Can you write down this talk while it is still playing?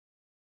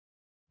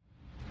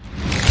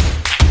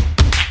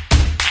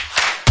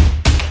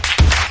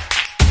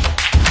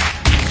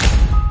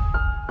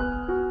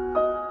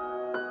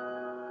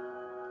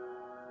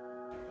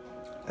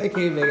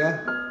Okay,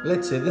 Vega.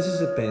 Let's see. This is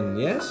a pen,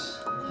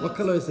 yes? What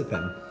color is the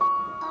pen?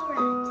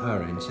 Orange.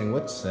 Orange. And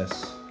what's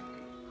this?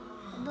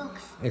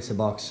 Box. It's a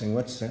box. And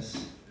what's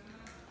this?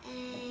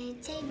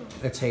 Table.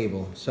 A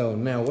table. So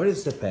now, where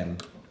is the pen?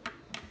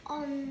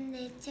 On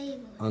the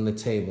table. On the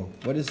table.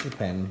 What is the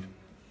pen?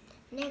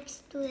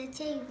 Next to the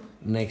table.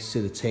 Next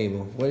to the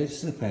table. What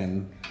is the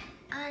pen?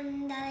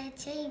 Under the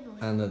table.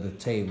 Under the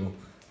table.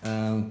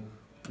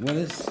 What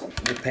is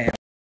the pen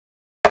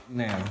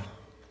now?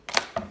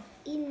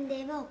 In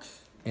the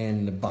box.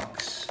 In the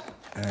box.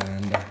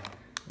 And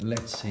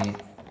let's see.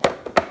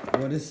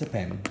 What is the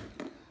pen?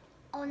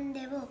 On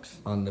the box.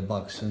 On the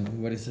box.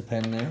 And what is the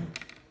pen now?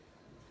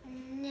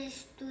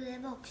 Next to the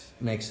box.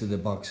 Next to the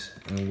box.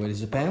 And what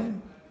is the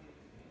pen?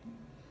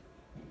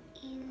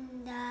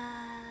 In the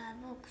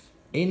box.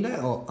 In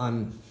there or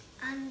on?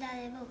 Under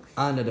the box.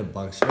 Under the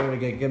box. Very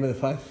good. Give me the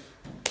 5.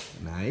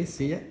 Nice.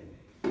 See ya.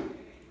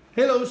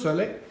 Hello,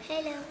 Sully.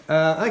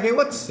 Hello. Okay,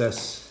 what's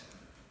this?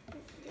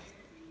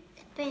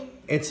 The pen.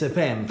 It's a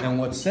pen. And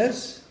what's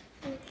this?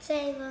 The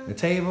table. The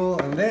table.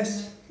 And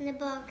this? And the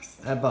box.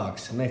 A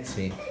box. Let's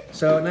see.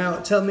 So now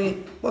tell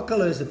me, what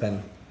color is the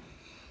pen?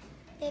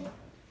 The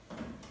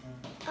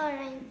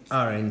orange.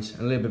 Orange.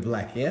 A little bit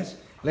black, yes?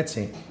 Let's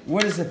see.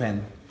 Where is the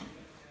pen?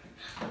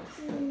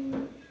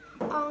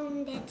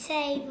 On the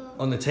table.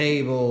 On the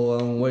table.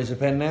 And where's the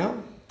pen now?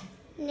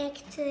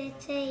 Next to the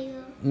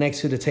table.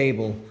 Next to the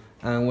table.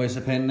 And where's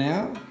the pen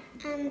now?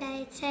 Under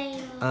the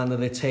table. Under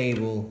the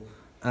table.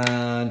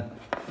 And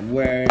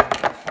where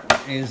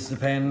is the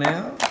pen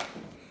now?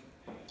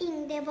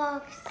 In the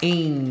box.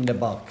 In the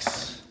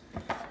box.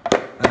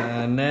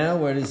 And now,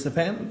 where is the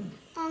pen?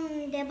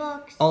 On the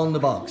box. On the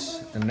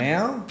box. And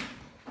now?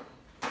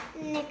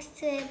 Next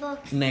to the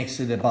box. Next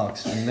to the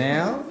box. And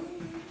now?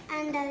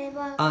 Under the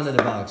box. Under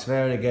the box.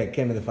 Very good.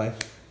 Give me the 5.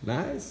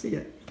 Nice. See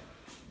ya.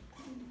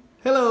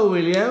 Hello,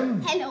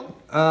 William. Hello.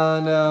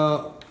 And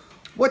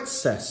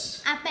what's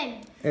this? A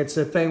pen. It's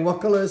a pen.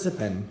 What color is the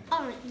pen?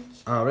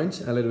 Orange.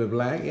 Orange. A little bit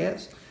black,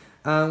 yes.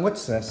 And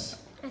what's this?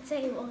 A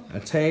table. A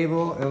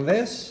table. And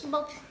this?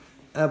 Box.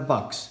 A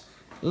box.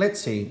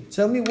 Let's see.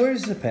 Tell me, where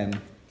is the pen?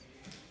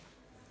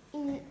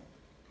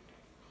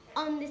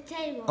 On the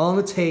table. On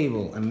the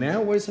table. And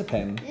now, where's the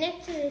pen?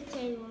 Next to the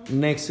table.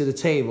 Next to the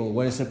table.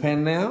 Where's the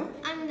pen now?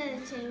 Under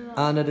the table.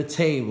 Under the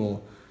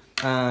table.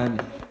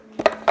 And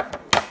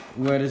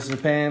where is the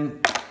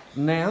pen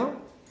now?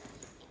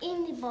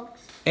 In the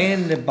box.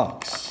 In the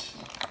box.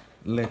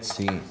 Let's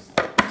see.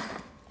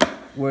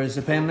 Where is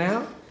the pen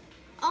now?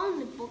 On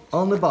the box.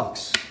 On the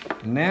box.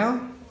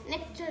 Now?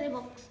 Next to the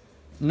box.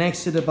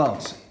 Next to the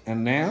box.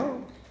 And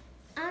now?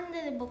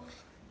 Under the box.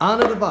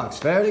 Under the box.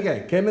 Very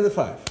good. Give me the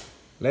 5.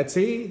 Let's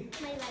see.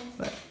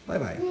 Bye-bye.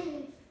 Bye-bye.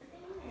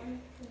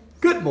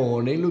 Good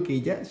morning,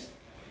 Luquillas.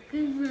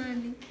 Good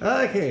morning.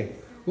 Okay.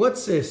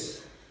 What's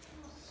this?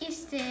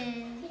 It's the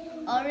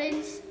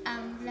orange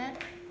and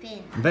black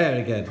pen.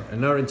 Very good.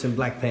 An orange and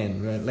black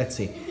pen. Right, let's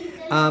see.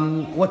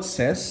 What's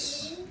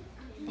this?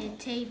 The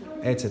table.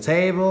 It's a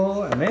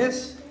table. And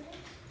this?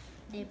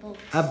 The box.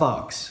 A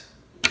box.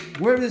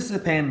 Where is the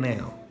pen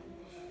now?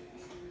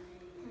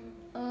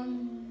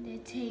 On the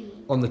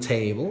table. On the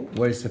table.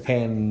 Where's the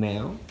pen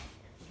now?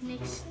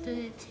 Next to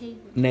the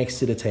table. Next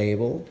to the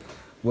table.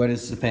 Where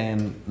is the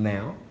pen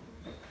now?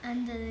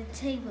 Under the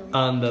table.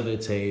 Under the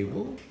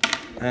table.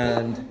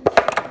 And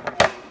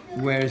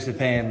where is the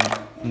pen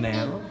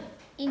now?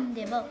 In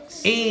the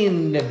box.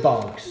 In the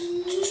box.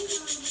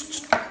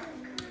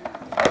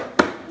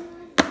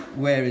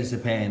 Where is the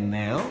pen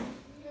now?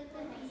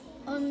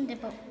 On the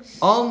box.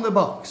 On the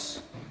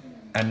box.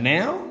 And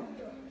now?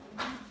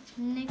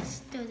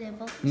 Next to the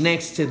box.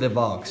 Next to the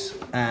box.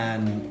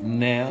 And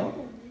now?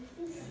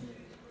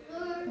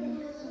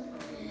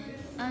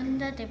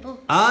 Under the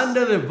box.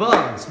 Under the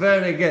box.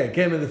 Very good.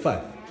 Give me the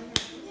 5.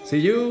 See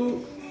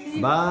you.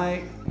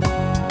 Bye.